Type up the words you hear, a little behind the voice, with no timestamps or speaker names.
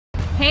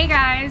Hey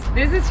guys,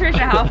 this is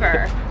Tricia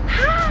Helfer.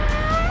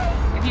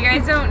 Hi! If you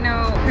guys don't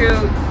know who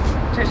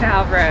Tricia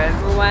Helfer is,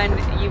 well,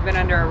 one, you've been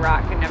under a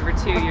rock, and number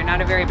two, you're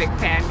not a very big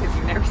fan because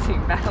you've never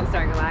seen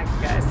Battlestar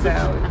Galactica,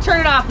 so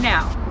turn it off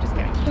now. I'm just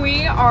kidding.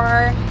 We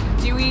are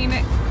doing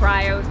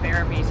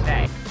cryotherapy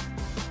today.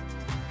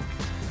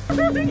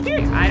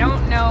 I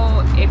don't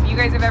know if you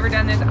guys have ever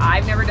done this.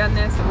 I've never done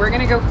this. We're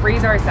gonna go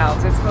freeze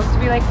ourselves. It's supposed to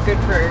be like good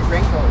for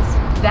wrinkles.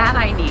 That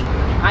I need.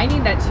 I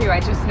need that too. I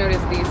just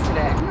noticed these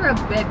today. You're a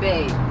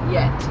baby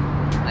yet.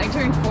 I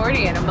turned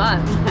 40 in a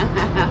month.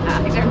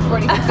 I turned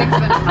 46 in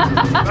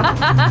a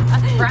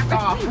month. Crack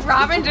off.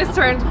 Robin just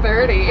turned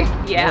 30.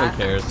 Yeah. No one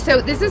cares.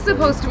 So this is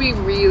supposed to be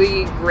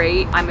really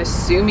great. I'm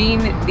assuming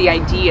the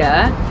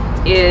idea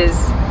is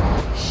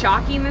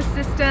shocking the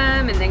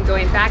system and then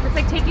going back. It's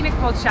like taking a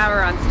cold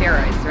shower on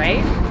steroids,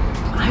 right?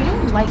 I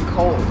don't like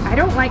cold. I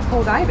don't like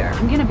cold either.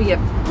 I'm gonna be a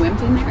wimp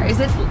in there. Is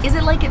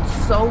it like it's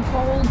so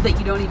cold that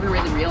you don't even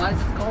really realize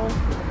it's cold?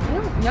 I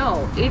don't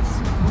know. It's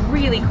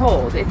really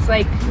cold. It's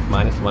like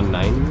Minus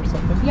 190 or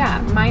something?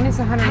 yeah, minus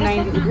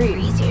 190 degrees.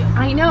 Freeze you?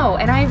 I know,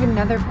 and I have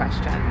another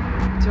question.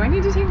 Do I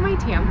need to take my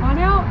tampon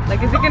out?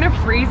 Like, is it gonna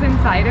freeze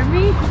inside of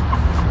me?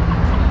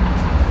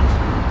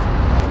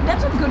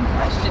 That's a good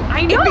question.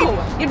 I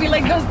know. It'd be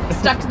like those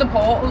stuck to the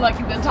pole, like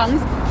the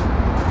tongues.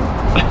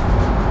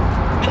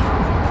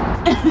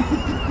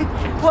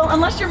 Well,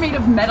 unless you're made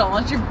of metal,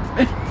 unless you're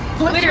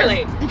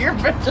Literally. Your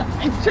vagina.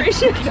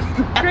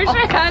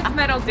 Tricia has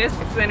metal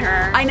discs in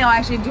her. I know, I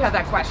actually do have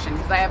that question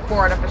because I have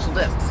 4 artificial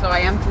discs, so I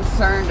am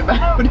concerned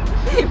about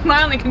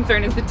My only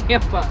concern is the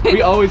tampon.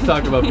 We always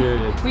talk about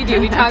periods. We do.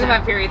 We talk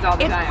about periods all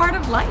the time. It's part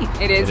of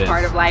life. It is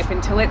part of life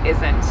until it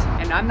isn't.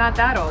 And I'm not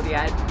that old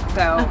yet.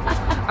 So,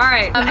 all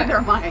right. Neither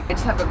am I. I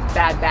just have a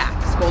bad back,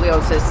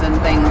 scoliosis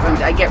and things, and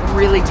I get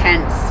really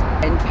tense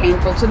and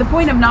painful to the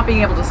point of not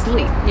being able to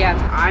sleep. Yeah.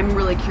 I'm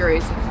really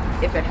curious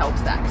if it helps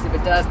that, because if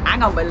it does,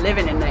 I'm gonna be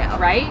living in there.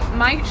 Right?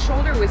 My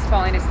shoulder was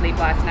falling asleep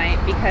last night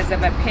because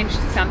of a pinched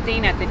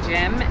something at the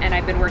gym, and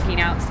I've been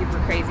working out super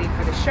crazy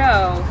for the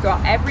show,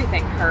 so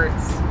everything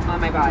hurts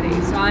on my body.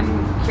 So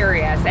I'm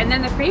curious. And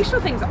then the facial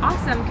thing's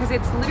awesome because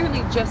it's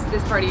literally just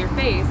this part of your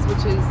face,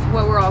 which is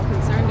what we're all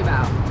concerned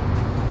about.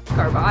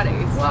 Our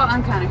bodies. Well,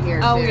 I'm kind of here.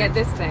 Oh too. yeah,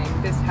 this thing.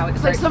 This how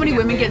it's like so many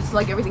women gets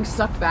like everything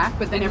sucked back,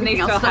 but then And everything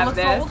they else still still have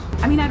looks this.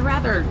 old. I mean, I'd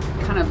rather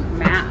kind of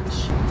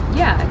match.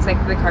 Yeah, it's like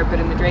the carpet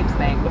and the drapes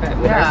thing, but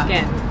with our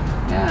skin.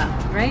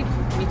 Yeah. Right?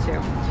 Me too.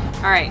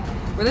 All right.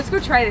 Well, let's go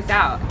try this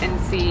out and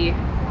see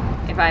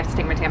if I have to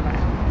take my tampon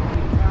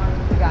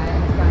out. Got it.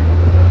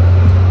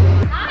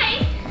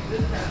 Hi!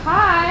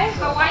 Hi.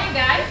 How are you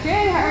guys?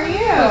 Good. How are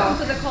you?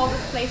 Welcome to the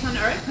coldest place on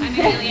earth. I'm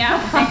Emilia.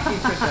 Thank you,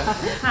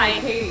 Tricia. Hi.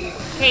 Katie.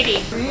 Katie,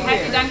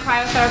 have you done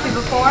cryotherapy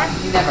before?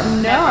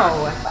 Never.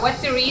 No.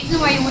 What's the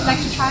reason why you would like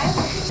to try it?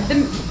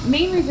 The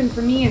main reason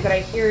for me is that I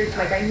hear,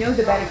 like, I know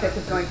the benefits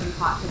of going from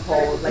hot to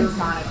cold, like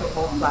sauna to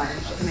cold plunge,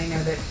 and I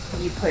know that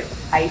you put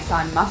ice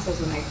on muscles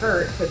when they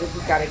hurt, so this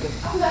has got to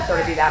just sort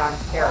of be that on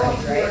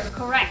steroids, right?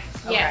 Correct.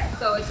 Yes.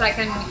 So it's like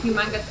a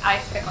humongous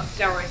ice pick on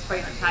steroids for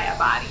your entire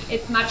body.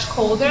 It's much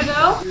colder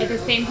though. At the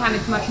same time,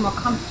 it's much more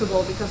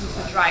comfortable because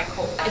it's a dry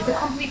cold. It's a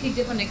completely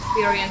different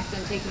experience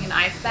than taking an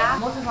ice bath.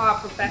 Most of our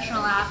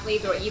professional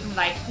athletes or even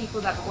like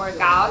people that work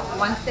out,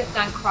 once they've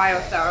done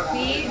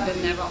cryotherapy,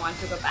 they never want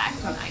to go back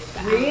to an ice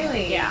bath.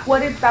 Really? Yeah.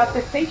 What about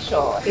the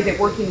facial? Is it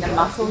working the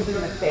muscles in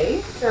the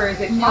face, or is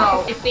it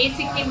No, it's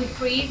basically we're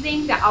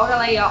freezing the outer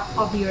layer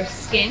of your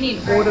skin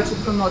in order to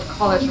promote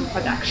collagen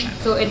production.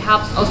 So it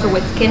helps also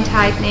with skin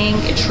tightening,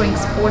 it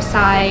shrinks pore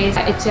size,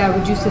 it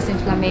reduces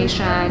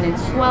inflammation and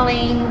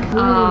swelling.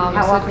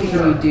 How often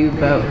do you do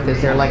both?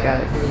 Is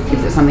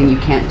it something you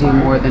can't do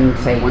more than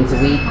say once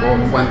a week or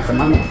once a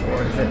month,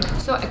 or is it?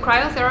 So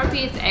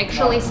cryotherapy is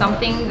actually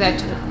something that,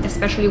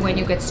 especially when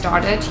you get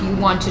started, you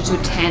want to do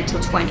 10 to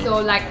 20.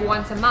 So like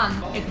once a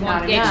month, it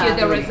won't get you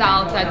the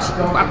result that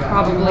you are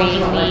probably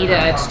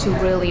needed to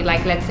really,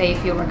 like, let's say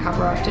if you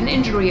recover after an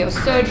injury or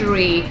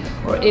surgery,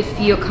 or if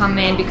you come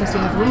in because you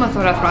have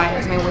rheumatoid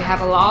arthritis. I mean, we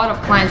have a lot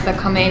of clients that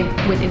come in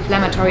with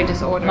inflammatory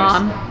disorders.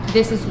 Mom.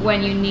 This is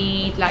when you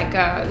need like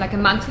a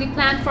monthly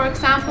plan, for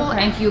example,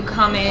 and you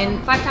come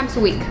in 5 times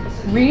a week.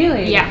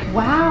 Really? Yeah.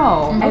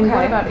 Wow. And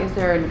what about, is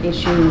there an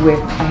issue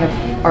with, I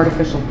have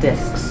artificial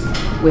discs,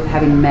 with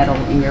having metal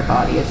in your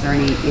body? Is there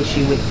any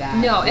issue with that?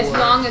 No, as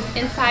long as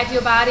inside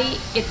your body,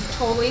 it's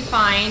totally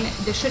fine.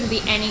 There shouldn't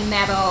be any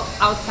metal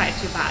outside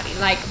your body.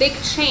 Like big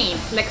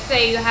chains, like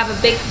say you have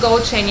a big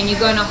gold chain and you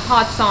go in a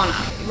hot sauna.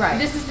 Right.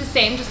 This is the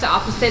same, just the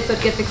opposite, so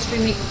it gets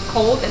extremely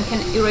cold and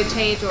can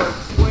irritate or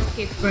worst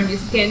case burn your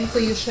skin. So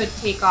you should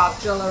take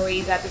off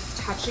jewelry that is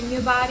touching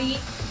your body.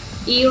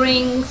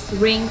 Earrings,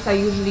 rings are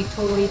usually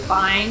totally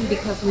fine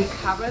because we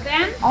cover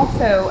them.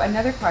 Also,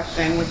 another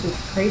question, which is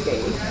crazy.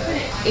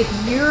 If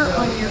you're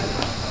on your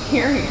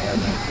period,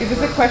 is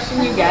this a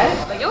question you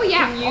get? Like, oh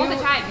yeah, all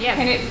the time, yes.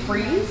 Can it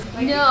freeze?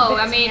 Like, No, is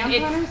it I mean,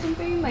 tampon or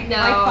something? Like, no.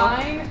 am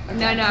I fine?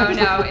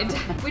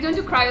 No. We don't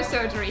do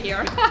cryosurgery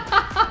here.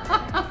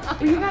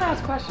 You gotta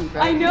ask questions,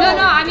 right? I know. No,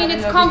 I mean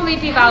it's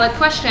completely valid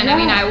question. I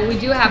mean, we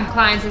do have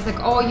clients. It's like,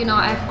 oh, you know,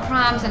 I have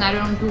cramps and I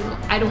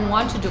don't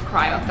want to do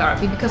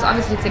cryotherapy because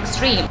obviously it's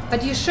extreme.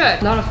 But you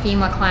should. A lot of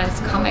female clients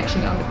come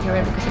actually on the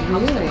period because it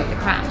helps them with the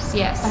cramps.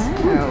 Yes.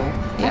 Oh,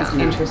 that's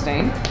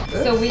interesting.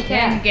 So we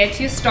can get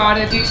you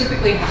started. Do you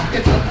typically have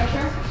good blood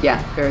pressure?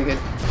 Yeah, very good.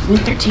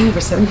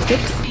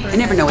 113/76. I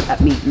never know what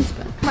that means,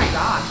 but. Oh my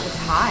gosh, it's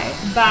high.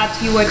 But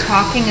you were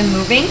talking and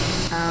moving,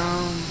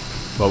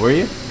 What were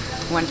you?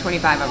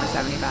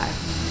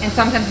 125/75. and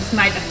sometimes this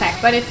might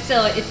affect, but it's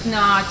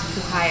not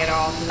too high at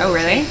all. Oh,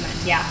 really?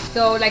 Yeah.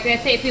 So like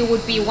let's say if it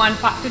would be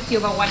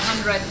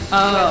 150/100, this is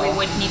where we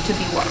would need to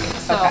be worried.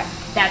 So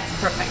that's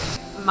perfect.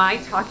 My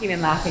talking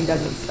and laughing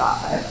doesn't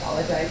stop. I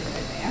apologize in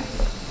advance.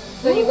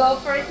 So you go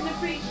first in the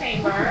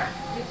pre-chamber.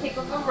 You take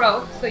off a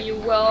rope, so you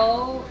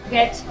will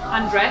get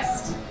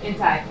undressed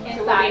Inside.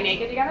 So we'll be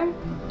naked together?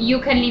 You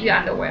can leave your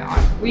underwear on.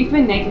 We've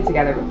been naked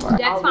together before.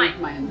 That's I'll fine. leave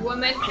my underwear.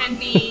 Women can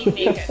be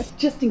naked.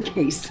 Just in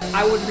case.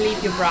 I would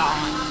leave your bra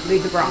on.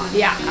 Leave the bra on.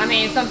 Yeah, I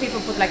mean, some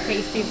people put like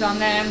pasties on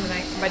them,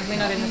 like, but we're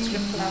not in a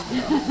strip club.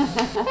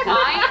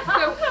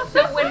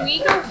 So when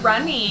we go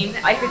running,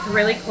 if it's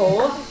really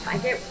cold, I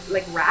get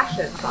like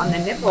rashes on the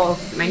nipples.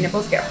 My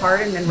nipples get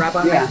hard and then rub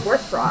on my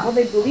sports bra. Well,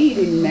 they bleed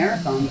in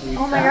marathons. And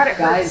Oh my stuff. God, it hurts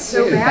Guys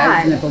so too.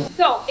 bad. Guys' nipples.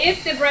 So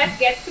if the breast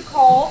gets too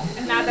cold,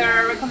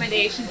 another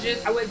recommendation,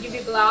 I will give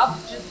you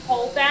gloves, just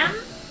hold them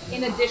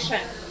in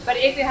addition. But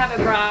if you have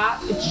a bra,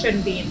 it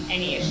shouldn't be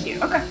any issue.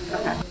 Okay.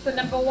 So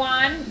number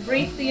one,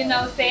 breathe through your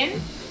nose in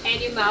and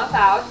your mouth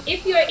out.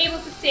 If you're able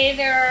to stay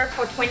there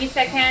for 20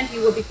 seconds, you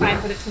will be fine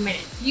for the 2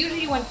 minutes.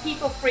 Usually when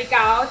people freak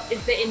out,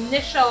 it's the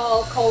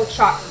initial cold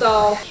shock.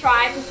 So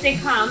try to stay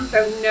calm.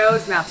 So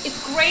nose, mouth.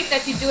 It's great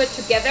that you do it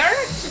together.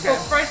 For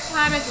first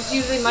timers, it's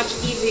usually much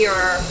easier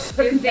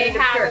if they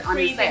have a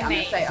freezing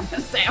mate. I'm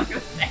gonna say.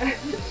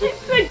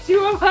 The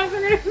two of us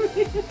are gonna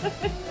be.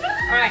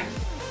 All right.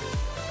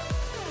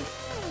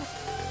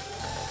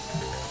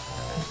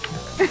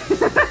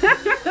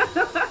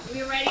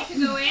 We ready to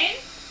go in?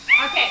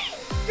 Okay.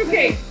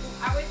 Okay.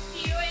 I will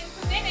see you in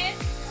 2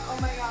 minutes. Oh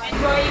my God.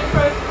 Enjoy your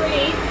first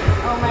breathe.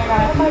 Oh my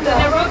God. So the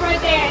rope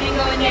right there, and then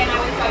go in there, and I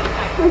will start the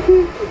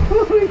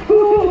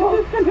Oh,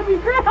 it's gonna be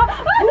great.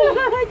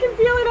 I can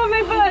feel it on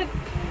my butt.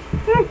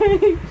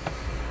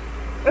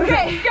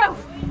 Okay, go.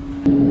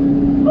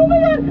 Oh my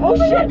God. Oh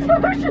shit.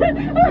 Oh shit.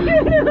 Oh my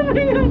God.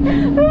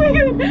 Oh my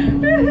God.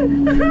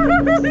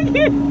 Oh my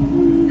God.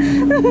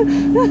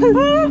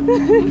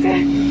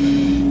 Okay.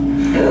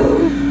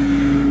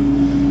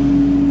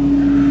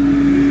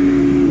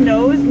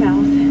 Nose,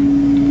 mouth.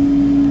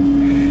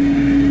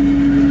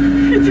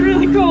 It's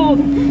really cold.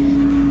 Ooh,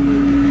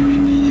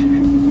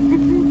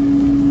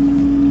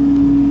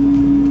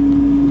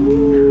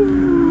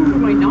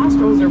 my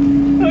nostrils are.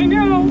 I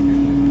know.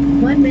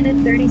 1 minute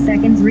 30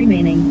 seconds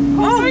remaining.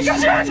 Oh my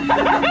gosh!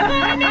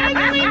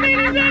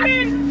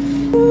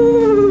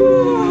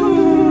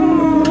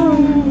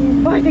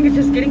 Oh, I think it's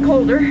just getting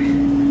colder.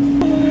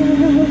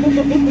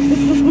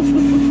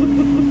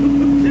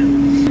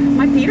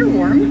 My feet are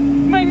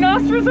warm. My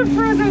nostrils are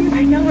frozen.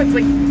 I know, it's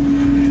like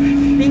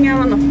being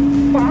out on the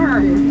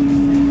farm.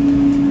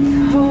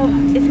 Oh,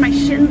 it's my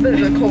shins that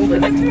are the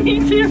coldest. Me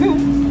too.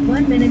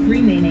 1 minute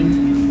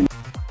remaining.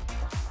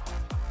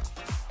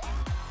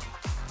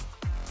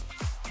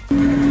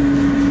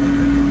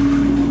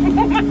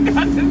 Oh my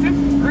God, this is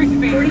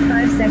freezing.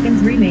 45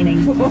 seconds remaining.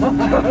 Oh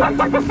my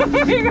God,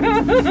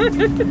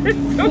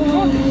 it's so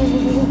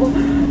cold.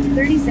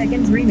 30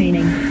 seconds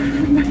remaining.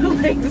 My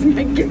legs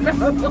might give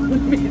out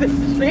on me. They're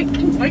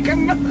shaking like a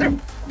mother.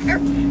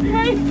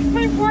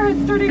 My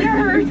forehead's starting to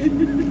hurt.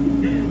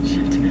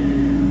 Shit.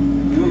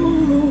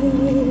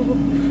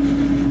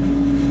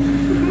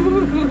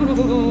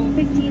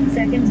 15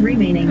 seconds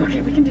remaining.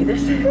 Okay, we can do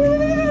this.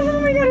 Oh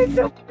my God, it's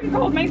so fucking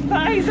cold. My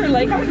thighs are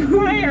like on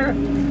fire.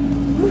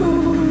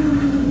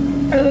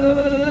 5,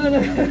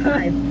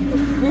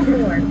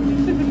 4,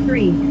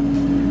 3,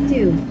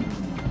 2,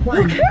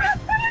 1.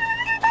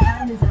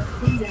 Time is up.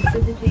 Please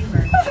exit the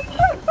chamber.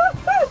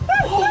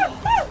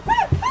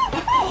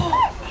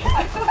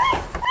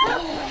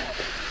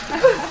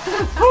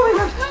 Oh my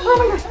gosh! Oh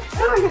my gosh!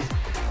 Oh my gosh!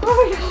 Oh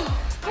my gosh!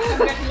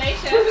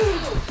 Congratulations.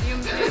 You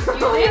did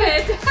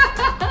it.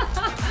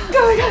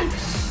 Oh my God!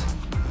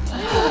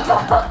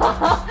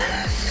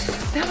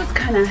 That was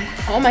kind of.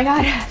 Oh my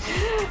God!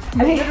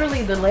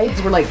 Literally, the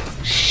legs were like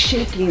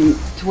shaking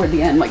toward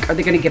the end. Like, are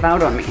they gonna give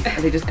out on me? Are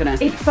they just gonna?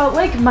 It felt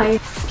like my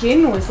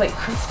skin was like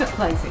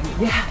crystallizing.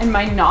 Yeah. And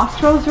my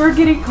nostrils were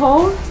getting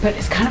cold. But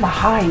it's kind of a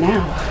high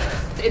now.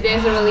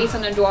 There's a release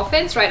on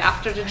endorphins right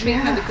after the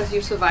treatment because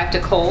you survived the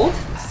cold.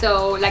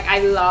 So like I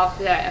love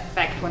the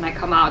effect when I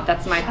come out.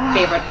 That's my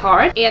favorite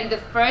part. And the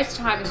first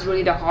time is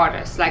really the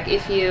hardest. Like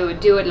if you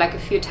do it like a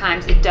few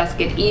times, it does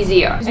get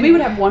easier. So we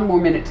would have 1 more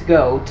minute to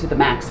go to the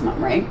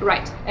maximum, right?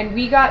 Right. And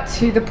we got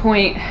to the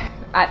point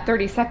at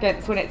 30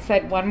 seconds when it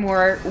said 1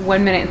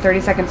 minute and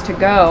 30 seconds to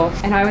go.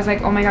 And I was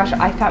like, oh my gosh,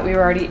 I thought we were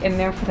already in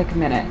there for like a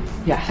minute.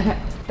 Yeah.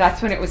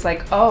 that's when it was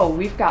like, oh,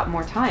 we've got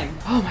more time.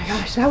 Oh my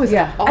gosh, that was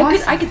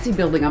awesome. I could see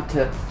building up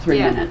to 3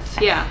 minutes.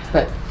 Yeah.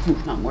 But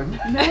not more than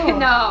that.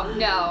 No.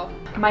 No.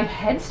 My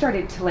head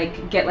started to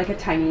like get like a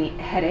tiny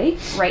headache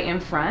right in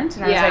front,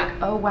 and I was Yeah. like,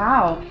 oh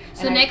wow.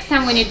 So next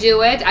time when you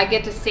do it, I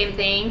get the same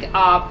thing.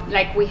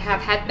 Like we have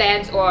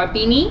headbands or a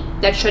beanie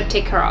that should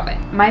take care of it.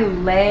 My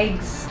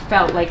legs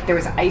felt like there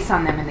was ice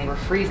on them and they were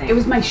freezing. It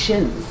was my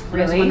shins. I was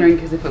Really? wondering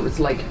because if it was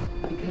like.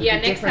 Yeah,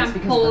 next time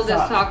pull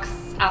the socks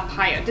up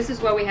higher. This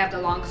is where we have the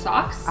long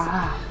socks.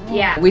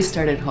 Yeah. We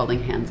started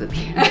holding hands at the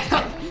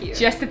end.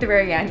 Just at the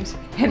very end.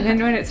 And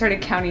then when it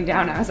started counting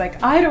down, I was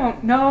like, I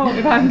don't know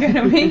if I'm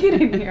gonna make it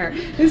in here.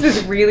 This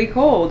is really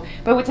cold.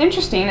 But what's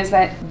interesting is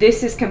that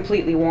this is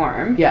completely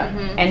warm. Yeah.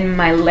 And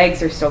my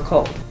legs are still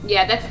cold.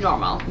 Yeah, that's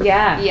normal.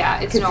 Yeah. Yeah,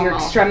 it's Because your normal.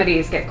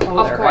 extremities get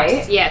colder, Of course,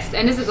 right? yes.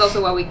 And this is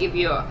also where we give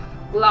you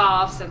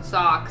gloves and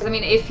socks. I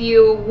mean, if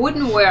you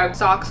wouldn't wear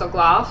socks or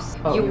gloves,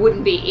 you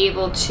wouldn't be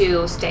able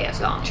to stay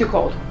as long. Too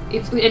cold.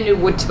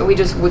 We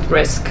just would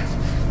risk,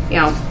 you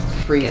know,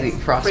 Freezing.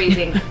 Frosting.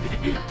 freezing.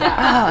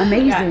 Oh,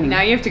 amazing. Yeah,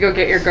 now you have to go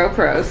get your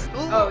GoPros.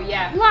 Oh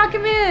yeah. Lock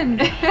them in.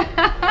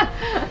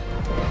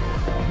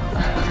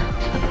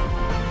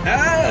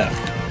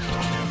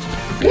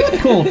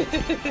 Cool.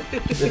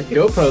 The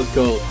GoPro's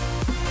gold.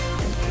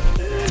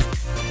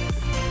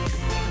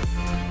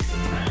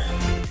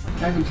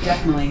 I would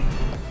definitely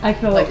I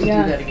feel like to do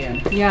that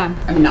again. Yeah.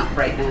 I mean, not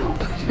right now.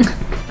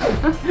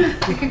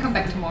 We can come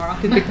back tomorrow.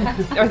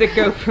 Or the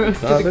GoPros.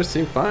 Oh, they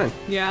seem fine.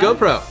 Yeah.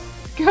 GoPro.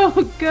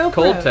 Go.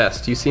 Cold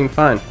test. You seem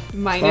fine.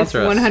 Minus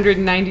Sponsor us.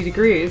 190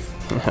 degrees.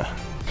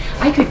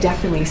 I could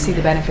definitely see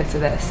the benefits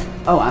of this.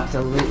 Oh,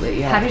 absolutely.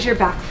 Yeah. How does your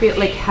back feel?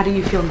 Like, how do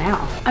you feel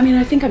now? I mean,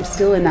 I think I'm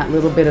still in that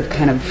little bit of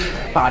kind of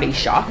body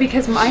shock.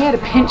 Because I had a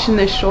pinch in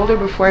this shoulder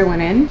before I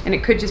went in, and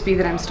it could just be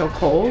that I'm still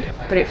cold,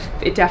 but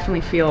it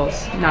definitely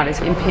feels not as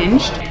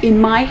impinged.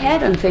 In my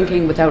head, I'm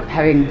thinking, without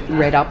having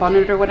read up on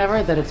it or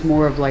whatever, that it's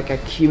more of like a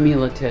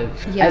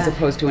cumulative as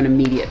opposed to an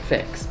immediate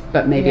fix.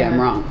 But maybe I'm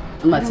wrong.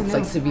 Unless it's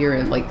like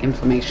severe like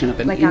inflammation of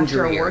an Like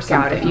after injury a or workout,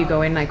 something. if you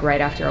go in like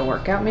right after a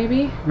workout,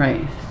 maybe.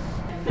 Right.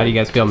 How do you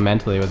guys feel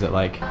mentally? Was it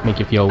like make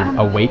you feel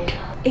awake?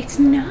 It's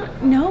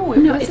not. No,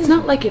 No, it's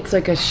not like it's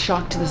like a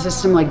shock to the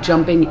system, like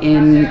jumping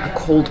in a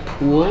cold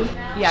pool.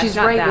 Yeah, She's it's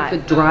not right that.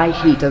 with the dry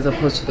heat as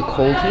opposed to the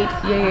cold heat.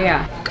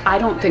 Yeah. I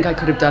don't think I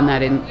could have done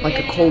that in like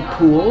a cold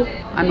pool.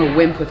 I'm a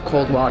wimp with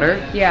cold water.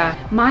 Yeah.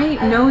 My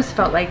nose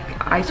felt like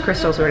ice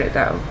crystals were it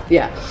though.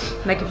 Yeah.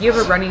 Like if you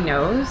have a runny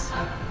nose,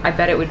 I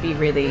bet it would be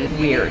really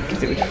weird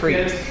because it would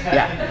freeze.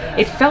 Yeah.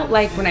 It felt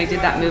like when I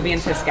did that movie in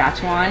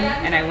Saskatchewan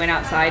and I went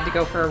outside to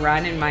go for a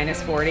run in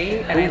minus 40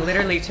 and I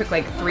literally took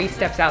like 3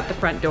 steps out the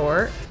front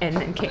door and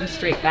then came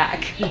straight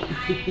back.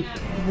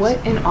 What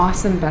an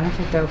awesome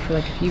benefit though for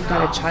like if you've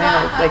got a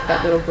child, like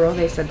that little girl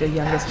they said their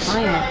youngest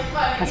client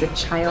has a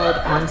child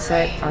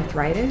onset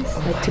arthritis.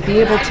 Like to be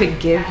able to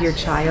give your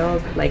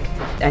child like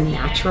a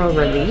natural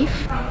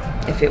relief,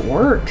 if it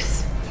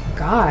works,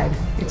 God,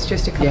 it's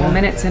just a couple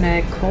minutes in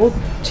a cold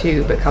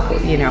tube, a couple,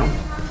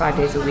 5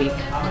 days a week.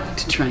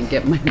 To try and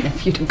get my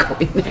nephew to go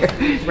in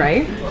there.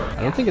 Right?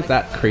 I don't think it's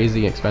that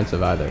crazy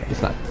expensive either.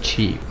 It's not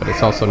cheap, but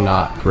it's also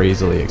not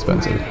crazily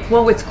expensive.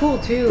 Well, what's cool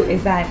too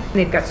is that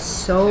they've got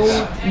so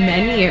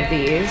many of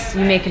these.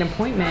 You make an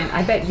appointment,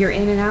 I bet you're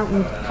in and out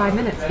in 5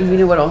 minutes. And you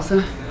know what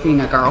also?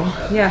 Being a girl.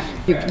 Yeah.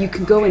 You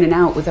can go in and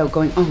out without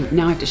going, oh,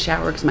 now I have to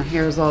shower because my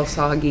hair is all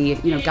soggy.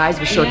 Guys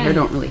with short hair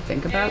don't really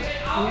think about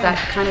that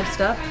kind of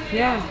stuff.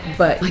 Yeah.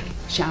 But like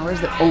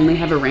showers that only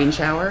have a rain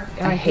shower,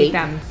 I hate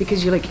them.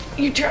 because you're like,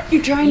 you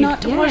try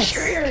not to wash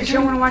your hair. Because you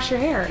don't want to wash your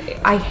hair.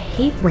 I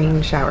hate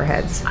rain shower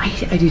heads. I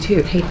do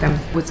too. Hate them.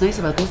 What's nice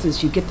about this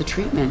is you get the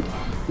treatment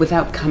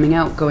without coming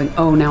out going,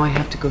 oh, now I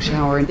have to go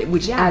shower, and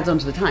which adds on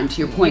to the time. To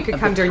your point, You could of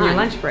come the during your time.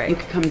 lunch break. You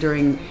could come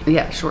during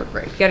short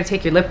break. You gotta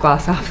take your lip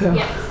gloss off though.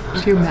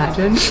 Yes. Can you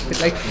imagine?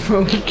 It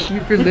like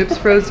keep your lips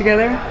froze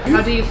together.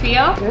 How do you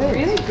feel?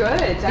 Really good.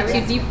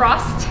 Did you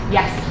defrost?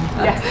 Yes.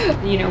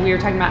 We were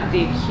talking about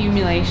the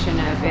accumulation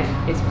of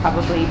it is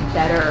probably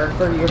better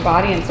for your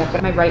body and stuff,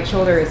 but my right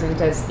shoulder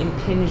isn't as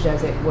impinged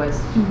as it was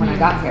when I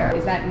got here.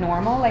 Is that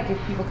normal? Like if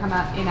people come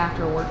out in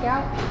after a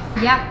workout?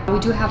 Yeah, we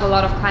do have a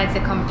lot of clients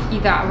that come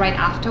either right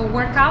after a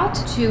workout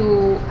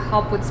to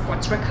help with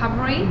sports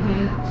recovery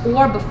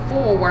or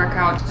before a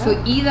workout.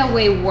 So either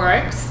way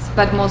works,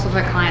 but most of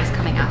our clients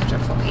coming after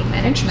for pain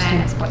management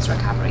and sports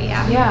recovery,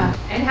 Yeah.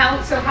 And how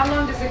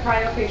long does the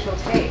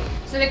cryofacial take?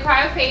 So the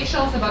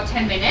cryofacial is about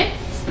 10 minutes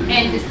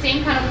and the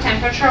same kind of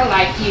temperature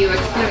like you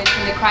experience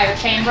in the cryo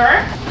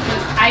chamber,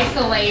 just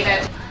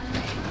isolated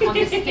on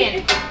the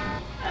skin.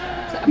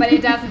 But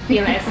it doesn't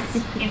feel as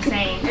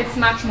insane. It's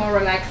much more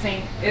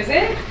relaxing. Is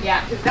it?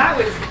 Yeah. Because that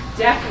was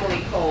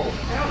definitely cold.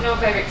 I don't know if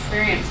I've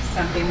experienced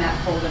something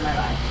that cold in my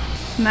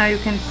life. Now you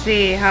can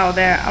see how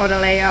the outer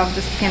layer of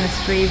the skin is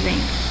freezing,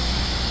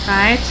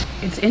 right?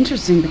 It's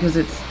interesting because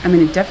it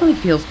definitely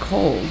feels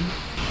cold.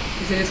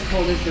 Is it as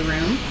cold as the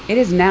room? It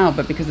is now,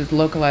 but because it's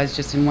localized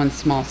just in one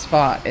small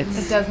spot,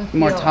 it's It doesn't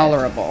more feel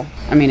tolerable.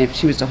 I mean, if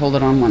she was to hold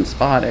it on one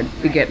spot,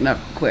 I'd be getting up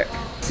quick.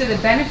 So the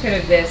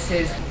benefit of this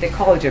is the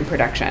collagen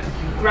production.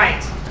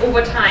 Right,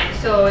 over time.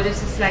 So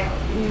this is like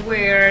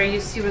where you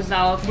see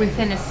results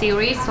within a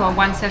series. So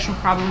one session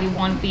probably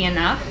won't be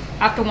enough.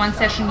 After one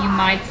session, you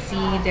might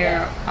see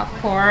their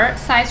pore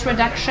size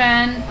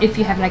reduction. If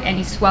you have like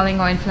any swelling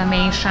or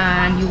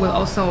inflammation, you will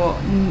also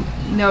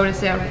notice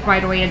there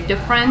right away a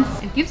difference.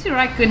 It gives you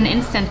like an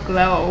instant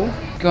glow.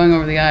 Going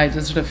over the eyes,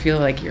 I sort of feel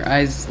like your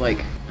eyes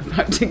like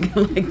about to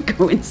like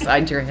go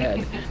inside your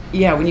head.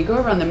 Yeah, when you go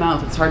around the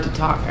mouth, it's hard to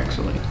talk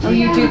actually. Oh,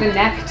 you do the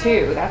neck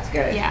too. That's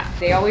good. Yeah.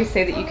 They always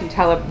say that you can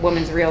tell a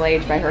woman's real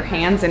age by her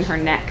hands and her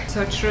neck.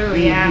 So true,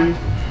 yeah.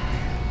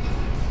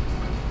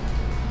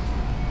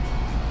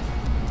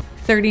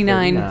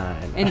 39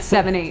 and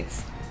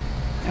 7/8.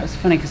 That was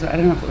funny because I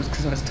don't know if it was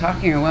because I was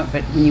talking or what,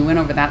 but when you went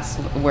over that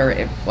where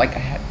if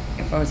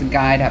I was a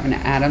guy to have an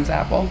Adam's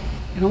apple,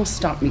 it almost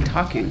stopped me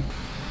talking.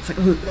 It's like,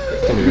 ooh.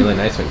 It's gonna be really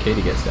nice when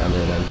Katie gets down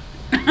there then.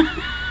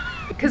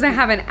 Because I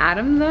have an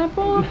Adam's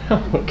apple? No,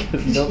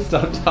 because you don't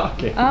stop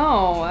talking.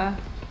 Oh.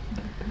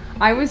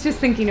 I was just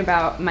thinking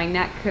about my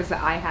neck because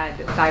I had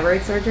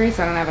thyroid surgery,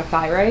 so I don't have a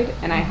thyroid,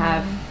 and I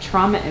have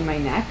trauma in my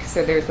neck,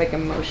 so there's like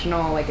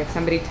emotional, like if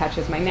somebody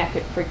touches my neck,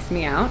 it freaks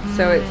me out.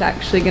 So it's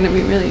actually going to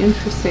be really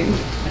interesting.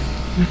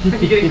 Are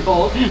you getting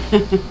cold?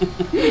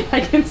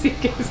 I can see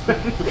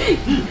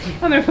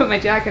goosebumps. I'm going to put my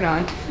jacket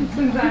on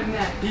since I'm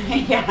next.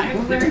 Yeah, I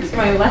learned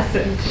my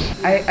lesson.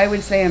 I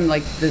would say I'm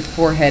like, the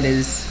forehead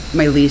is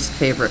my least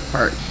favorite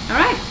part. All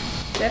right,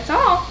 that's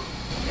all.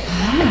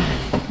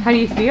 How do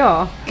you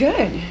feel?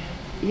 Good.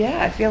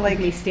 Yeah, I feel like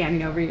Me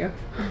standing over you.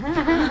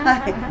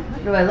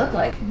 what do I look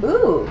like?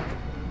 Ooh.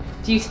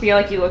 Do you feel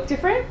like you look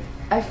different?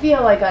 I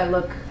feel like I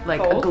look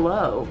like Cold? a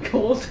glow.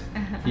 Cold.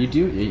 You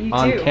do, You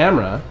on do.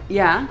 camera,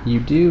 Yeah?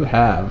 you do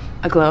have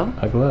A glow?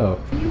 a glow.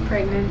 Are you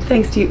pregnant?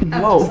 Thanks to you.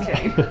 Whoa. Just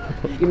kidding.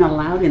 You're not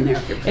allowed in there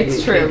if you're pregnant.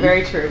 It's true. baby.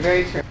 Very true.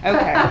 Very true.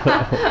 Okay.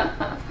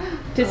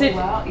 Does it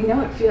Well, you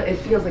know, it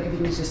feels like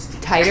everything's just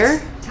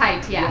tighter?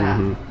 Tight, yeah.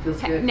 Yeah,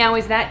 feels good. Now,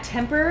 is that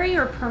temporary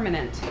or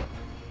permanent?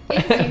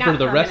 For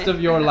the rest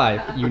of your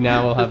life, you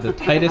now will have the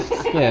tightest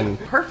skin.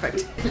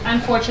 Perfect.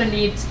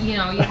 Unfortunately, it's, you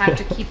know, you have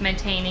to keep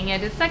maintaining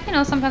it. It's like, you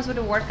know, sometimes with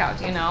a workout,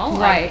 you know,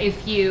 Right. like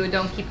if you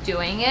don't keep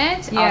doing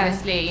it, Yeah.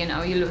 obviously, you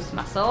know, you lose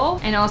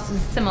muscle. And also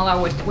similar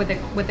with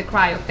the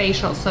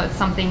cryofacial. So it's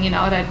something, you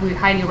know, that we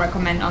highly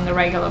recommend on the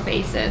regular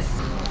basis.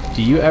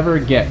 Do you ever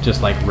get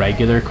just like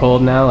regular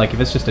cold now? Like if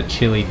it's just a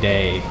chilly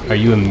day, are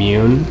you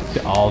immune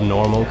to all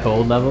normal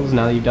cold levels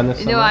now that you've done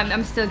this so No, much?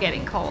 I'm still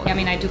getting cold. I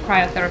mean, I do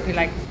cryotherapy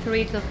like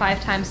 3 to 5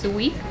 times a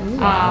week.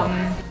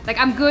 Like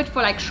I'm good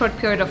for like short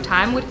period of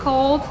time with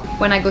cold.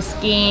 When I go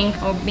skiing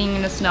or being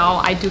in the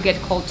snow, I do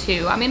get cold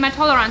too. I mean, my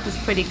tolerance is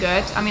pretty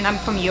good. I mean, I'm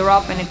from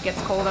Europe and it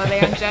gets colder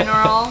there in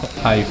general.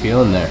 How you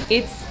feeling there?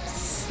 It's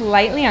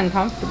slightly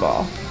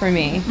uncomfortable for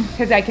me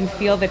because I can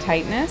feel the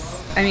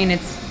tightness. I mean,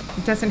 it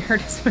doesn't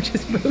hurt as much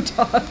as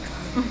Botox.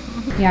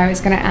 Yeah, I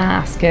was gonna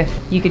ask if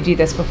you could do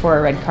this before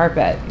a red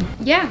carpet.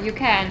 Yeah, you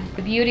can.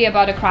 The beauty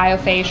about a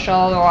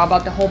cryofacial or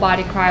about the whole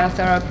body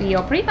cryotherapy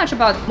or pretty much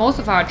about most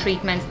of our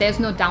treatments, there's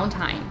no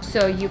downtime.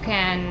 So you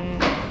can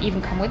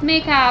even come with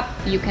makeup,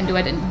 you can do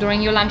it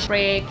during your lunch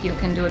break, you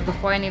can do it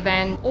before an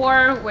event,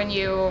 or when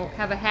you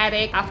have a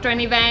headache after an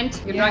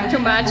event, you drank too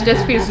much,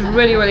 this feels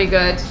really, really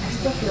good. I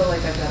still feel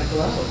like I've got a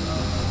glow.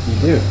 You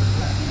do.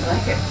 I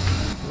like it.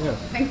 I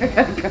think I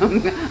gotta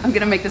come. I'm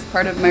gonna make this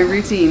part of my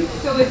routine.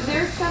 So if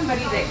there's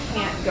somebody that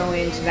can't go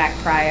into that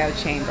cryo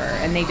chamber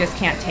and they just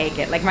can't take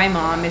it, like my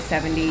mom is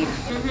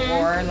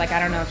 74, like I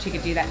don't know if she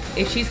could do that.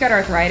 If she's got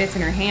arthritis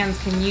in her hands,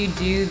 can you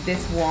do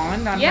this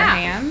wand on her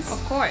hands?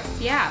 Of course,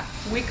 yeah.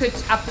 We could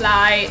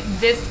apply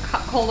this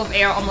cold of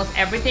air almost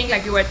everything,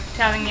 like you were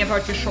telling me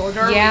about your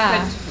shoulder.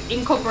 Yeah. We could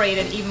incorporate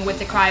it even with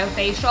the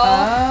cryofacial.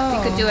 Oh.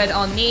 We could do it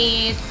on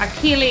knees,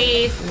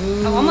 Achilles,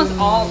 almost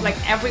all, like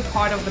every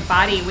part of the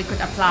body we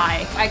could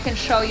apply. I can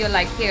show you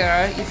like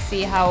here, you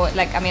see how,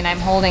 like, I mean, I'm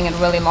holding it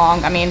really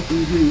long. I mean,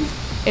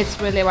 it's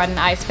really what an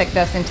ice pick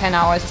does in 10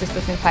 hours, just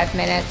does in 5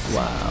 minutes.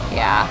 Wow.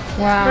 Yeah.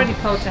 Wow. Pretty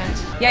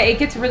potent. Yeah, it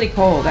gets really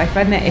cold. I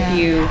find that if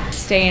you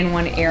stay in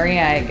one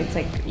area, it gets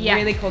like Yeah.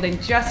 really cold.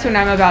 And just when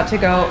I'm about to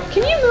go,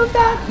 can you move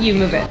that? You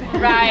move it.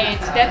 Right,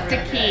 that's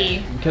the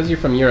key. Because you're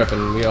from Europe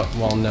and we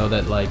all know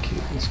that like,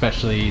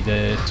 especially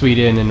the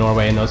Sweden and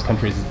Norway and those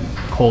countries,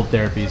 cold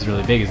therapy is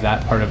really big. Is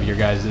that part of your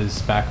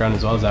guys' background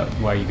as well? Is that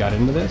why you got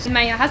into this?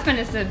 My husband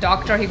is a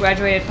doctor. He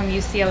graduated from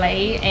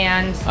UCLA,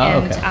 and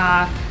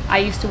okay. I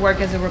used to work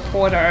as a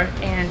reporter,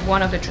 and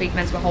one of the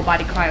treatments were whole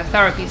body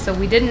cryotherapy. So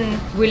we didn't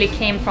really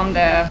came from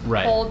the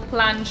Right. cold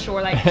plunge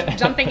or like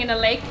jumping in a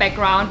lake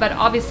background, but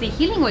obviously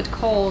healing with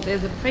cold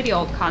is a pretty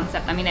old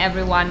concept. I mean,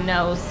 everyone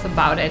knows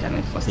about it. I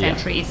mean, for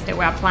centuries they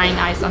were applying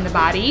ice on the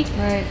body.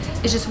 Right.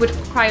 It's just with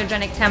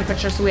cryogenic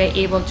temperatures we're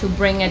able to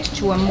bring it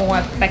to a more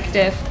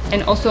effective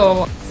and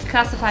also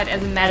classified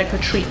as a medical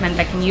treatment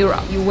like in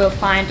Europe. You will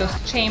find those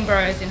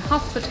chambers in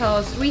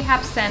hospitals,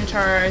 rehab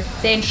centers.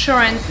 The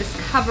insurance is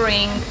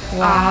covering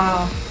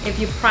Wow. If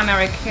your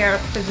primary care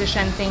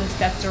physician thinks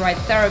that's the right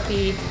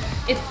therapy,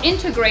 it's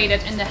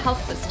integrated in the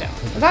health system.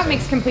 That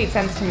makes complete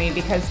sense to me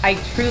because I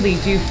truly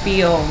do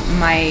feel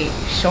my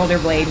shoulder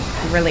blade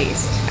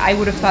released. I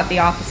would have thought the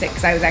opposite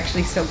because I was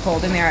actually so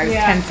cold in there, I was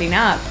tensing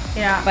up.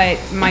 Yeah. But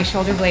my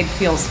shoulder blade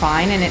feels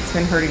fine and it's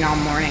been hurting all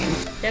morning.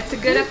 That's a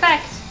good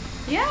effect.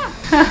 Yeah.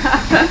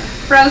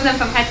 Frozen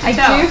from head to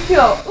toe. I do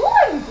feel, ooh,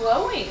 I'm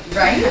glowing.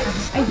 Right?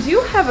 I do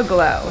have a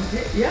glow.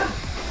 Yeah.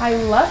 I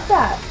love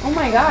that. Oh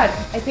my God.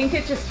 I think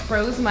it just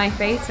froze my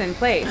face in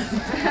place.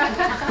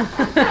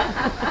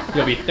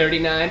 You'll be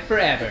 39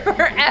 forever.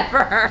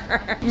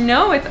 Forever.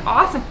 No, it's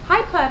awesome.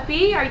 Hi,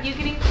 puppy. Are you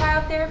getting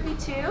cryotherapy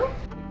too?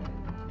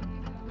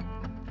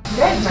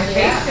 Good. My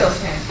face feels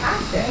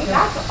fantastic.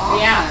 That's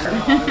awesome.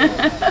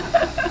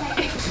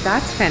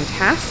 That's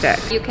fantastic.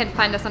 You can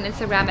find us on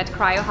Instagram at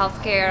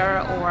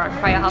Cryohealthcare or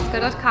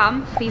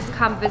cryohealthcare.com. Please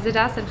come visit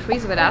us and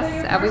freeze with us.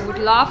 We would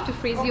love to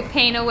freeze your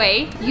pain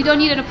away. You don't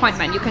need an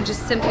appointment. You can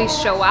just simply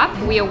show up.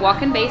 We are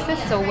walk-in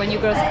basis, so when you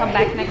girls come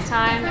back next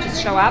time,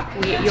 just show up.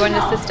 You're in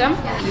the system.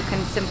 You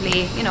can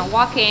simply,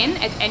 walk in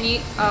at any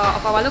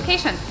of our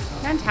locations.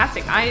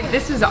 Fantastic.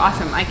 This is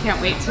awesome. I can't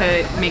wait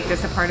to make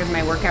this a part of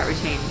my workout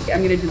routine.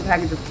 I'm going to do the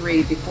package of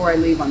 3 before I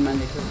leave on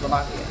Monday for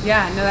Slovakia.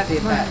 Yeah, no, that's See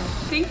that.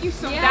 Thank you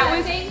so much. Yeah, That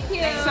was thank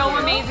you. so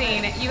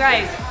amazing. You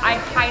guys, I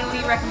highly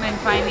recommend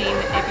finding,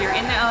 if you're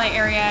in the LA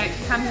area,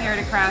 come here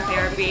to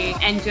cryotherapy.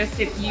 And just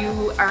if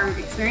you are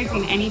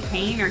experiencing any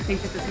pain or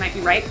think that this might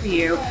be right for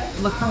you,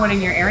 look for one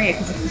in your area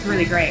because this is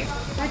really great.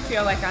 I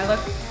feel like I look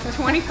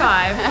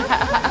 25.